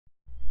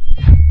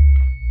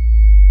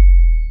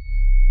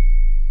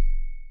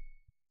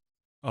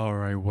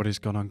Alright, what is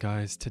going on,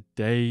 guys?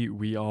 Today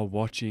we are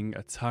watching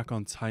Attack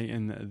on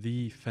Titan,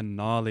 the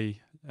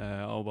finale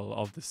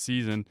of the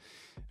season.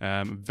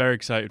 Very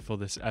excited for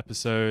this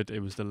episode.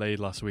 It was delayed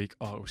last week.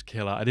 Oh, it was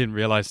killer. I didn't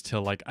realize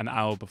till like an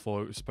hour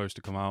before it was supposed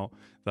to come out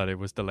that it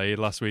was delayed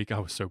last week. I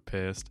was so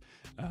pissed.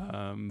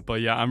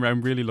 But yeah,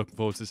 I'm really looking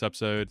forward to this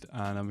episode,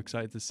 and I'm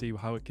excited to see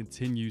how it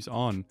continues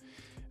on.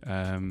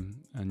 And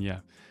yeah.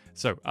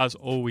 So, as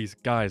always,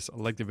 guys,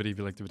 like the video if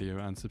you like the video,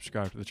 and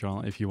subscribe to the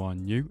channel if you are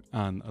new.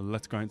 And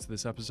let's go into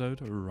this episode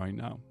right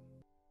now.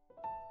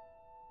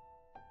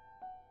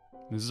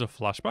 This is a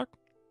flashback?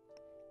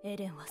 It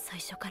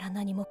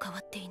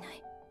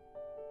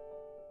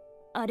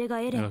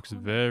looks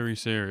very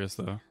serious,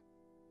 though.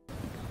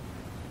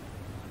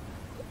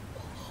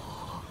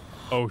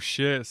 Oh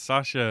shit,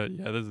 Sasha.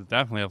 Yeah, this is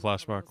definitely a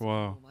flashback.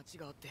 Wow.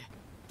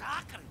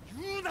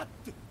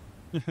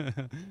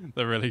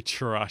 They're really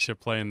trash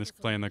at playing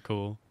the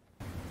cool.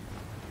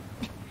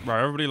 Right,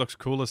 everybody looks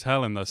cool as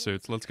hell in their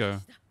suits. Let's go.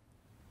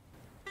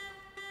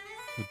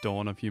 The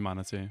dawn of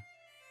humanity.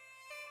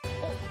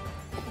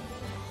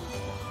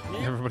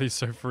 Everybody's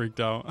so freaked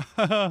out.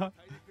 Oh,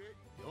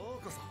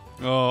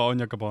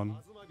 Onyakabon.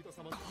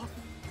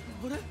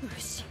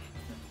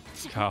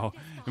 Cow.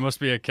 It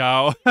must be a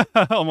cow.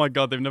 Oh my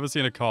god, they've never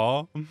seen a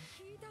car.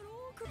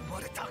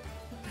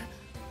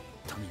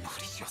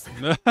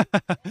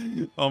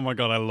 Oh my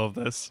god, I love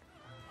this.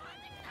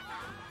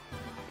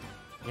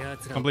 I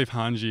can't believe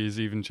Hanji is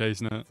even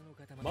chasing it.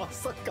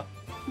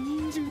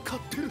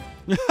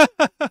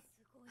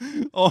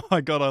 Oh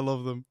my god, I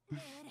love them.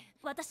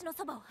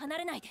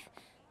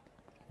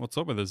 What's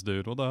up with this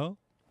dude? What the hell?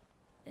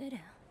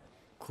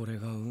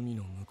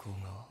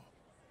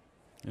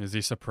 Is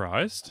he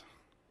surprised?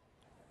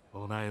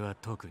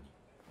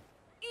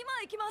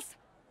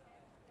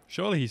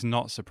 Surely he's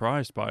not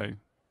surprised by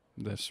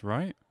this,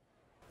 right?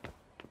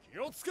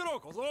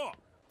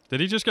 Did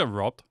he just get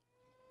robbed?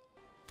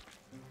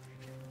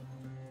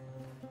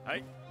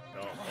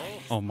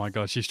 Oh my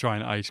god, she's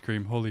trying ice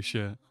cream. Holy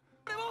shit.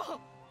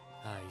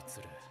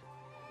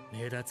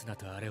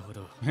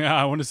 Yeah,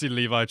 I want to see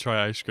Levi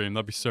try ice cream.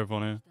 That'd be so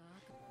funny.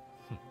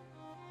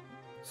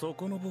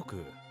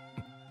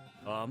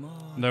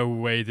 No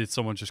way did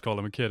someone just call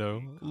him a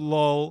kiddo.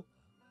 Lol.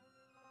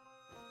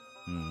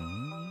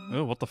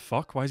 Oh, what the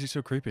fuck? Why is he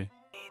so creepy?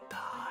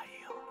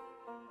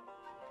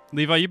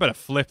 Levi, you better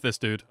flip this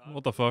dude.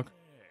 What the fuck?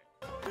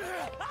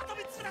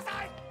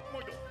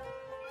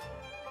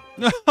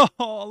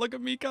 Oh, look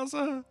at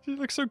Mikasa. She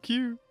looks so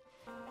cute.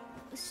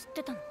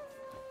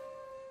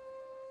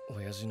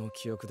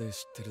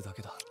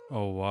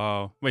 Oh,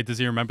 wow. Wait, does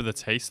he remember the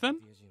taste then?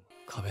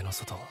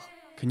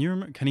 Can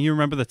he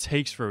remember the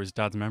taste for his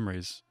dad's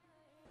memories?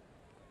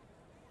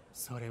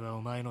 You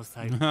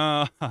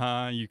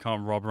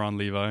can't rob around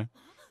Levi.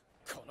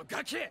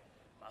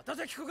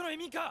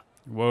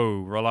 Whoa,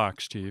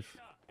 relax, Chief.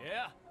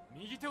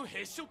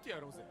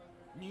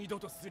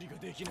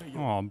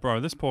 Oh, bro,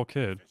 this poor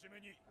kid.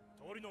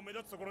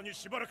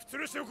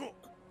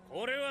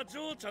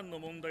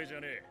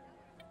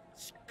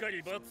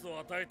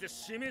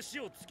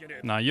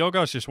 Nah, your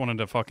guys just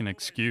wanted a fucking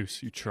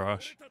excuse, you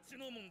trash.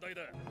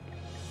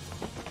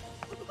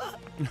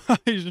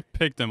 He just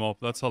picked him up,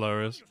 that's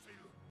hilarious.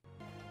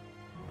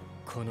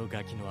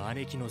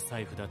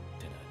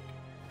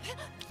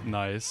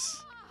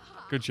 Nice.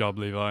 Good job,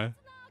 Levi.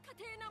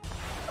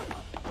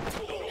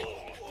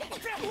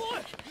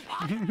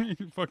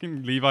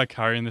 Fucking Levi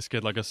carrying this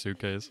kid like a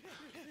suitcase.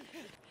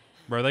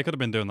 Bro, they could have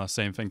been doing that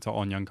same thing to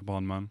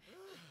Onyankopon, man.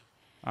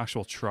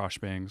 Actual trash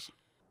beings.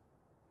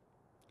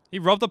 He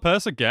robbed the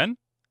purse again?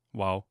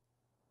 Wow.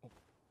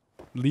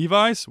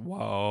 Levi's?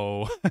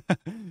 Wow.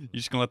 You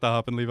just gonna let that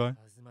happen, Levi?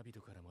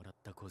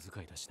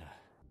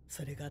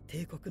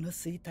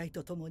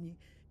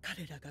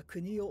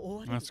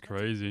 That's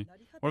crazy.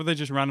 What if they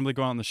just randomly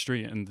go out on the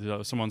street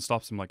and someone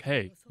stops them like,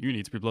 hey, you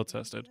need to be blood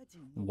tested?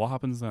 What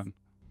happens then?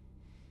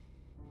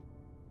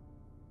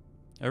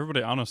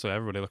 Everybody, honestly,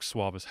 everybody looks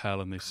suave as hell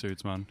in these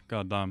suits, man.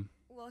 God damn.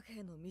 Fuck,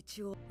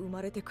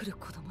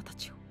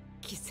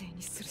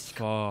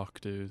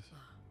 dude.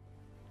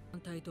 So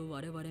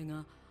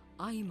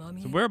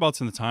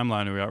whereabouts in the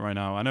timeline are we at right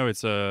now? I know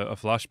it's a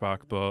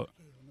flashback, but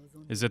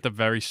is it the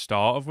very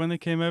start of when they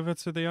came over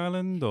to the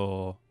island,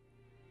 or...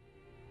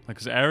 Like,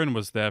 because Eren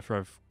was there for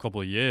a couple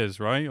of years,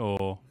 right?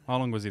 Or how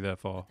long was he there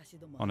for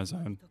on his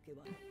own?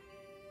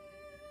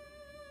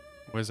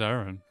 Where's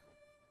Eren?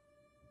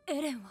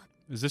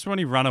 Is this when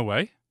he ran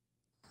away?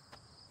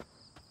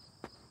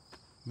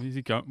 Where is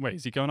he going? Wait,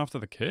 is he going after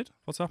the kid?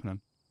 What's happening?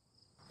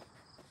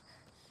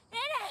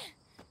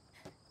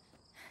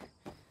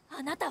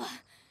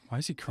 Why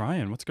is he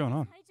crying? What's going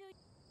on?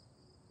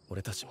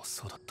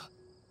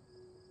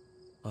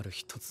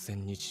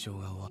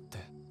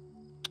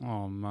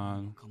 Oh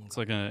man, it's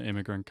like an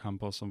immigrant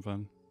camp or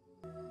something.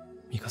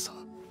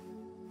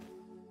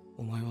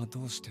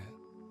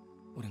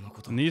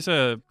 And these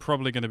are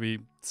probably going to be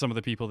some of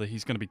the people that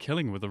he's going to be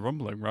killing with the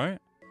rumbling, right?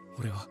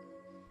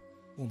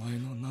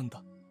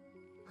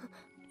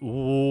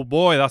 Oh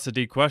boy, that's a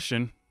deep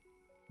question.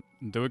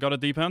 Do we got a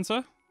deep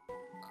answer?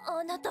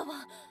 あなた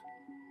は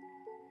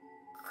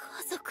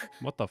家族。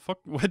 What the fuck?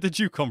 Where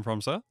did you come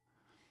from, sir?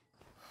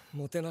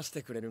 もてなし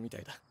てくれるみた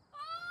いだ。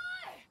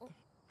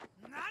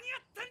何や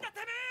ってんだて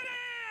め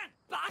え！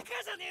バカ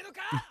じゃねえの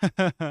か！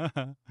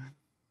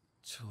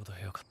ちょうど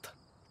よかった。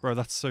 Bro,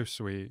 that's so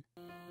sweet.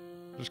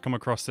 Just come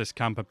across this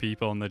camp of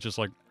people and they're just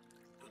like,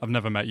 I've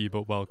never met you,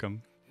 but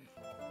welcome.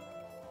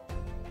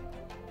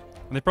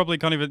 And they probably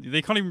can't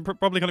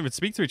even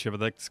speak to each other.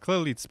 They're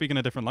clearly speaking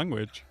a different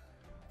language.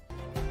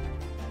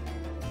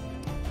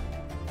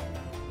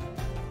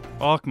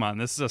 Fuck, man,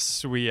 this is a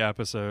sweet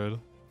episode.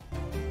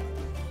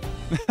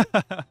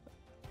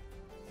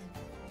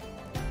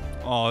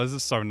 Oh, this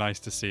is so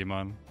nice to see,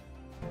 man.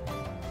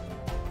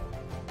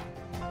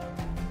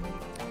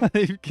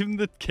 They've given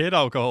the kid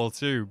alcohol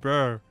too,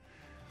 bro.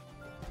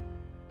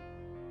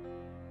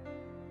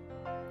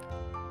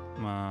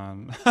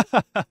 Man.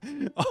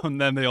 Oh, and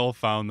then they all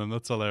found them.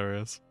 That's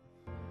hilarious.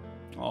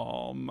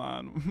 Oh,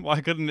 man. Why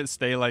couldn't it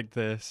stay like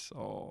this?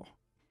 Oh.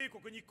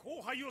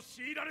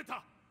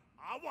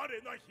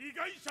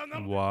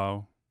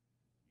 Wow.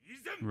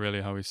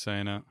 Really how he's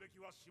saying it.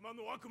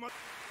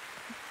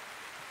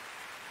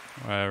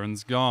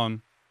 Aaron's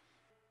gone.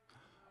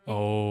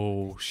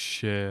 Oh,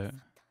 shit.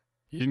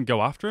 You didn't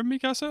go after him,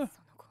 Mikasa?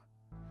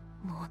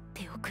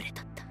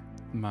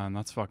 Man,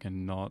 that's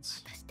fucking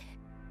nuts.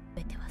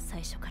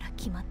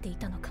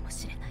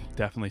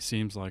 Definitely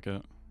seems like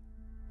it.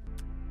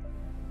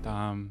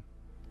 Damn.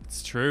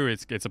 It's true.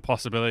 It's a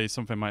possibility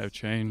something might have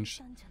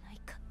changed.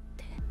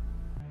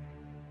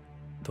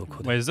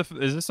 Wait, is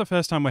this the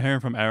first time we're hearing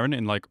from Eren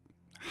in like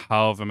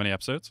however many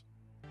episodes?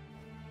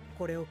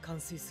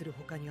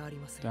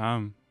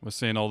 Damn, we're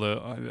seeing all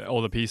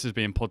the pieces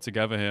being put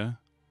together here.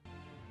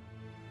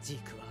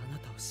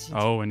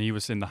 Oh, and he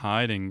was in the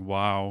hiding.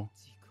 Wow.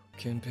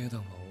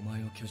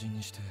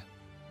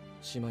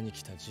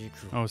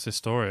 Oh, it's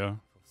Historia.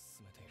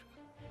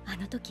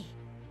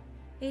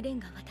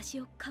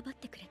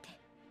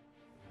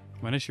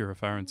 When is she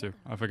referring to?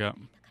 I forget.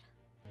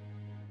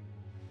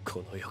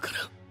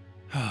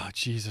 Oh,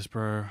 Jesus,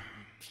 bro.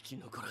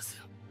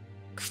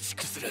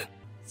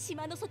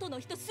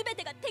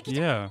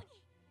 Yeah.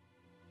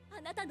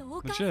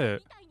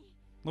 Legit.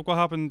 Look what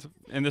happened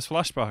in this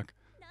flashback.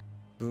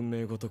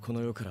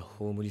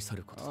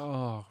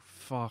 Oh,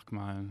 fuck,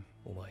 man.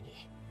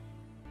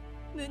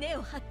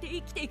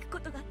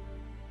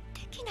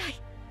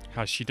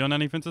 Has she done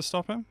anything to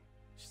stop him?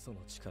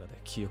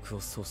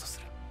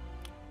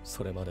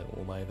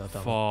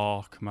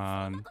 Fuck,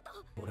 man.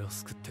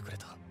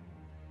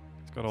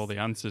 He's got all the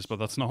answers, but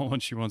that's not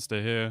what she wants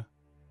to hear.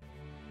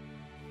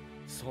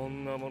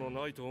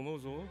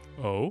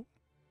 Oh?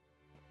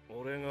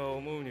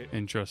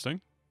 Interesting.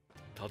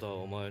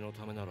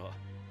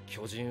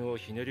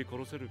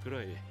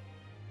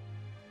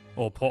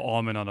 Or put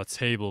Armin on a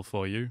table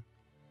for you.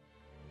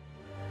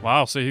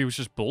 Wow, so he was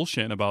just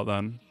bullshitting about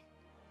them.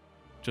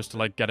 Just to,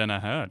 like, get in her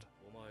head.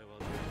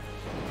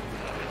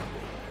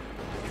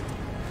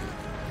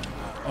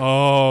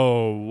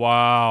 Oh,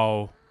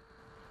 wow.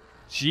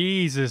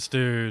 Jesus,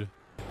 dude.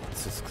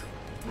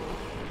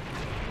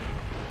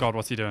 God,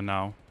 what's he doing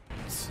now?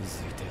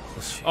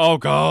 Oh,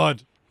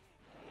 God.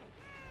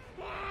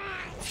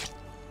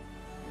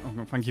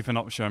 Oh, thank you for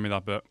not showing me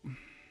that bit.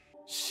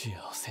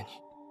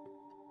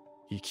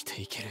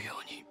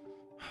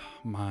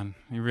 Man,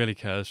 he really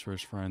cares for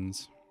his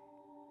friends.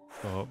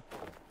 But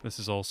this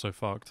is also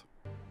fucked.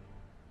 The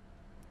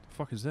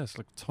fuck is this?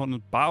 Like a ton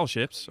of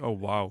battleships? Oh,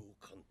 wow.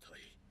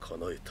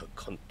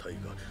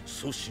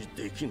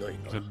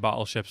 There's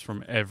battleships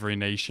from every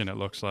nation, it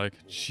looks like.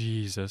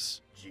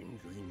 Jesus.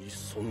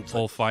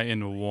 All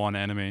fighting one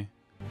enemy.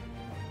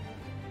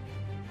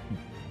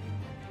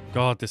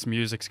 God, this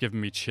music's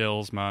giving me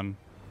chills, man.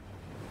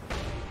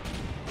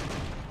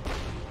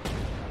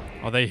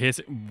 Are they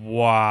hitting?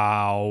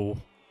 Wow.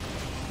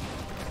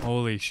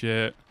 Holy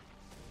shit.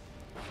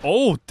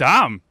 Oh,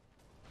 damn.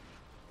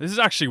 This is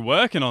actually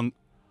working on...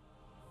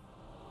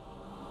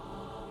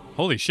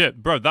 Holy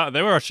shit, bro,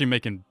 they were actually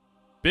making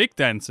big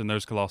dents in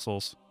those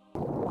colossals.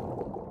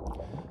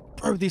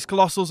 Bro, these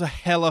colossals are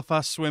hella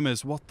fast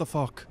swimmers. What the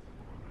fuck?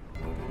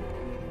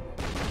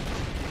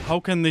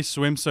 How can they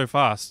swim so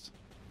fast?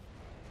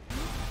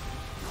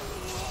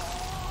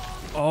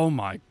 Oh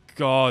my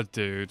god,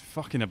 dude.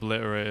 Fucking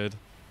obliterated.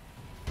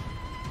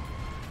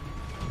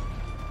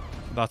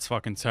 That's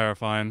fucking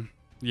terrifying.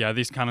 Yeah,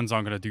 these cannons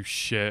aren't gonna do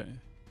shit.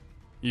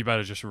 You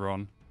better just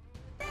run.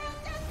 Oh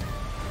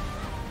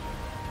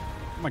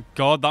my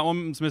god, that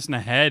one's missing a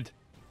head.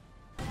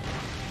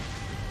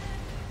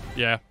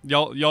 Yeah,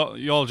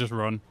 y'all just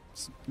run.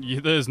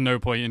 There's no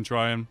point in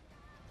trying.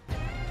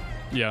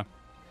 Yeah.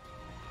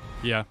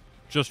 Yeah,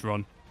 just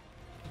run.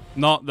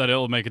 Not that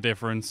it'll make a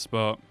difference,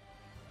 but...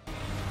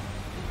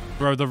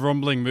 Bro, the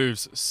rumbling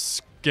moves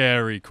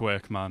scary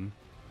quick, man.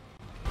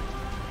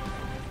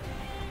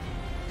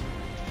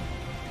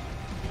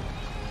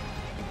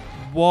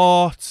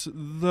 What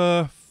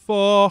the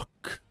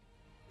fuck?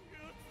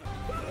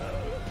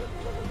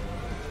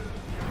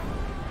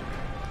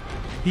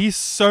 He's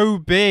so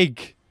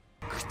big.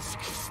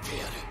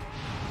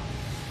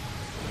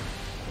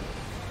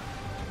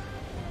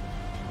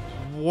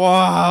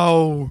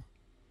 Wow.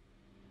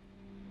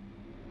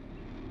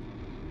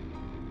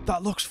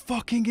 That looks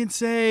fucking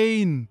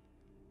insane.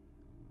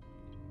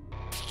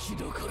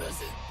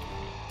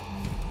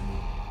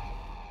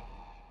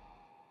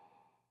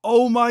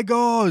 Oh my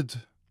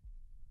god.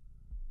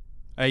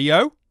 Hey,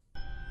 yo.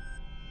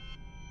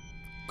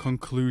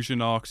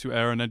 Conclusion arc to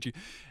Air and Energy.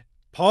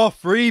 Part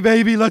 3,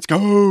 baby. Let's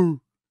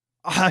go.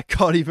 I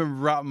can't even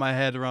wrap my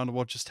head around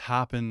what just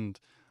happened.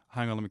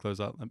 Hang on, let me close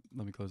that.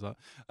 Let me close that.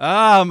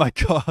 Oh my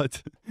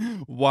god.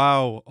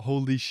 Wow.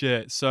 Holy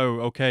shit.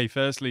 So, okay,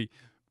 firstly,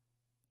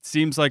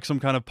 seems like some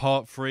kind of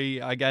part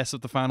 3, I guess,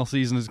 of the final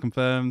season is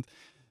confirmed.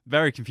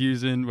 Very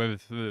confusing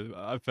with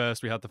at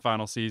first we had the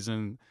final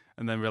season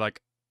and then we're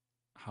like,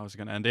 how's it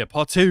going to end? Yeah,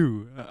 part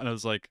 2. And I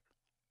was like,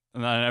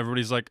 and then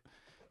everybody's like,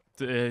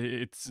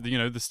 it's, you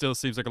know, there still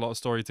seems like a lot of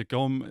story to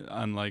come,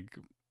 and like,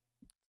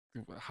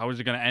 how is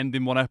it going to end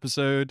in one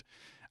episode?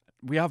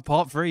 We have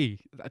part 3.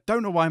 I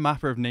don't know why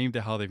Mappa have named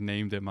it how they've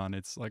named it, man.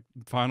 It's like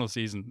final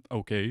season,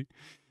 okay,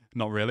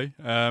 not really.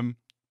 I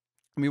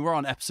mean, we're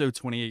on episode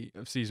 28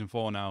 of season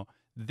 4 now.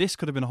 This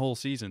could have been a whole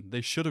season.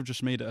 They should have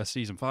just made it a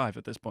season 5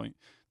 at this point.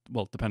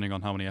 Well, depending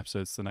on how many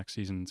episodes the next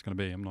season is going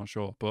to be, I'm not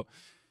sure, but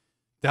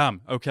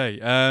damn. Okay.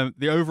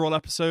 The overall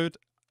episode,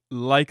 I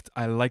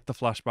liked the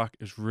flashback.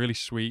 It's really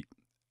sweet.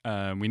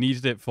 We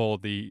needed it for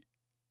the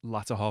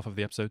latter half of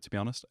the episode, to be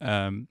honest.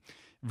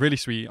 Really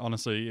sweet,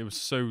 honestly. It was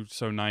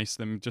so nice.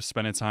 Them just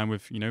spending time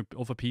with, you know,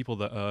 other people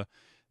that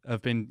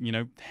have been, you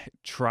know,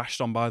 trashed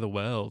on by the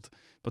world,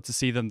 but to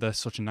see them, they're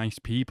such nice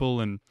people,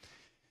 and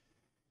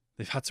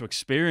they've had to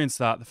experience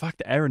that. The fact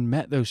that Eren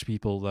met those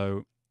people,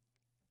 though,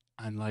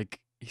 and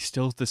like he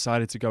still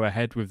decided to go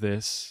ahead with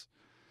this,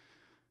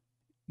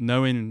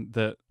 knowing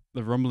that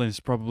the rumbling is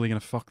probably going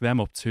to fuck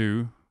them up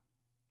too.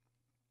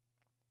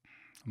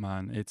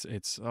 Man, it's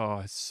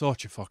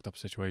such a fucked up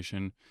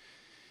situation.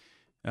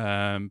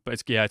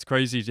 But it's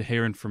crazy to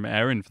hearing from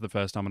Eren for the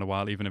first time in a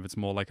while, even if it's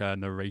more like a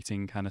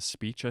narrating kind of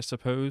speech, I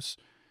suppose,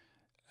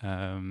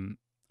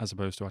 as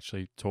opposed to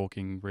actually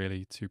talking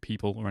really to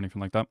people or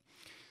anything like that.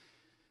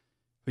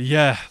 But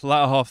yeah,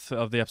 latter half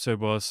of the episode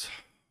was,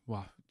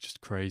 wow, just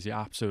crazy,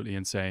 absolutely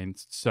insane,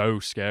 so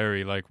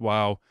scary. Like,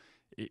 wow,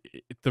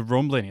 the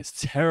rumbling is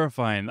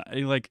terrifying.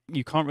 Like,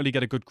 you can't really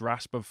get a good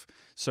grasp of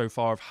so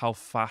far of how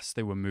fast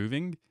they were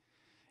moving.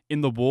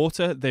 In the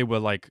water, they were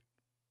like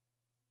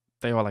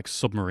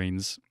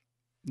submarines,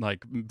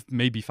 like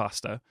maybe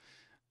faster.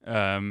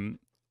 On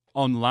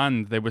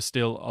land, they were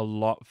still a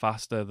lot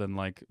faster than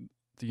like,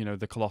 you know,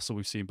 the Colossal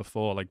we've seen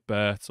before, like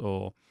Bert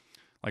or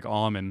like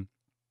Armin.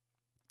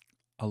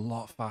 A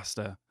lot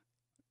faster.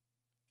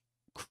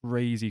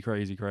 Crazy.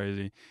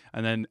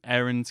 And then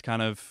Eren's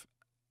kind of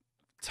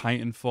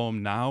Titan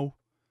form now,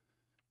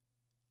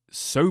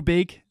 so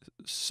big,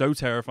 so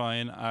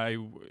terrifying.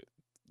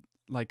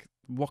 Like,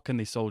 what can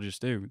these soldiers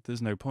do?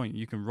 There's no point.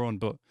 You can run,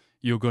 but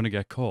you're going to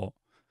get caught.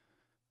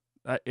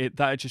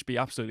 That'd just be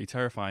absolutely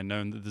terrifying,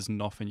 knowing that there's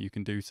nothing you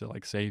can do to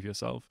like save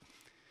yourself.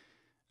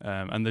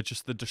 And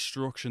the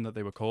destruction that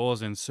they were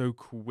causing so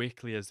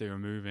quickly as they were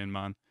moving,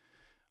 man.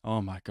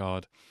 Oh my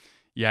god.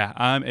 Yeah,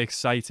 I'm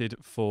excited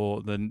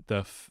for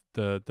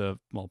the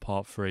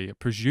part 3,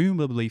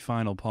 presumably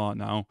final part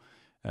now,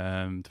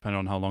 depending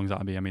on how long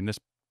that'll be. I mean,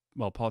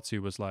 part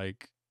 2 was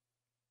like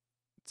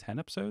 10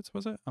 episodes,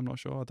 was it? I'm not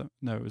sure. I don't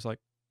know. It was like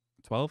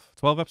 12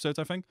 episodes,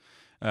 I think.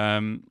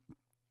 I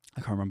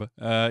can't remember.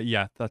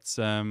 Yeah, that's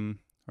or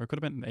it could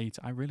have been 8.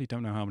 I really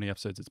don't know how many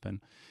episodes it's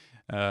been.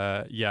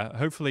 Yeah,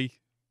 hopefully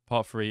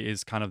part 3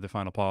 is kind of the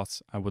final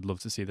part. I would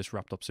love to see this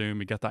wrapped up soon.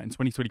 We get that in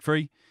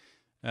 2023.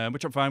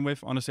 Which I'm fine with.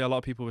 Honestly, a lot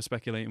of people were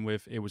speculating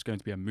with it was going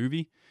to be a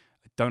movie.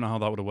 I don't know how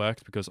that would have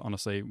worked, because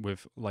honestly,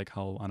 with like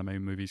how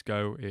anime movies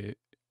go, it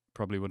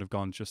probably would have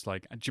gone just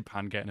like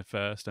Japan getting it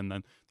first and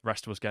then the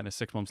rest of us getting it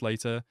 6 months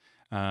later,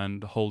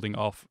 and holding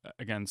off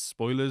against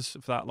spoilers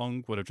for that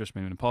long would have just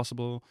been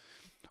impossible.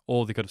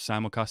 Or they could have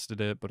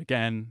simulcasted it, but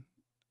again,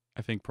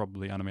 I think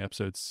probably anime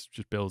episodes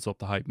just builds up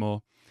the hype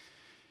more.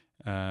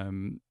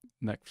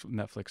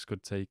 Netflix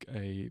could take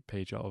a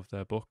page out of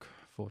their book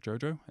for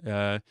JoJo.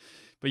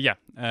 But yeah,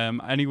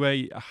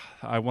 anyway,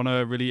 I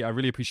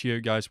really appreciate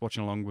you guys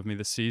watching along with me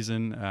this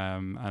season,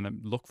 and I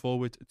look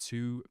forward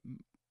to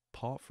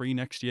part 3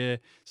 next year.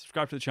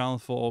 Subscribe to the channel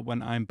for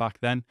when I'm back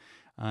then.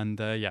 And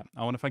yeah,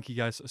 I want to thank you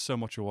guys so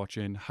much for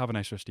watching. Have a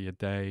nice rest of your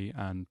day,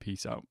 and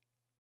peace out.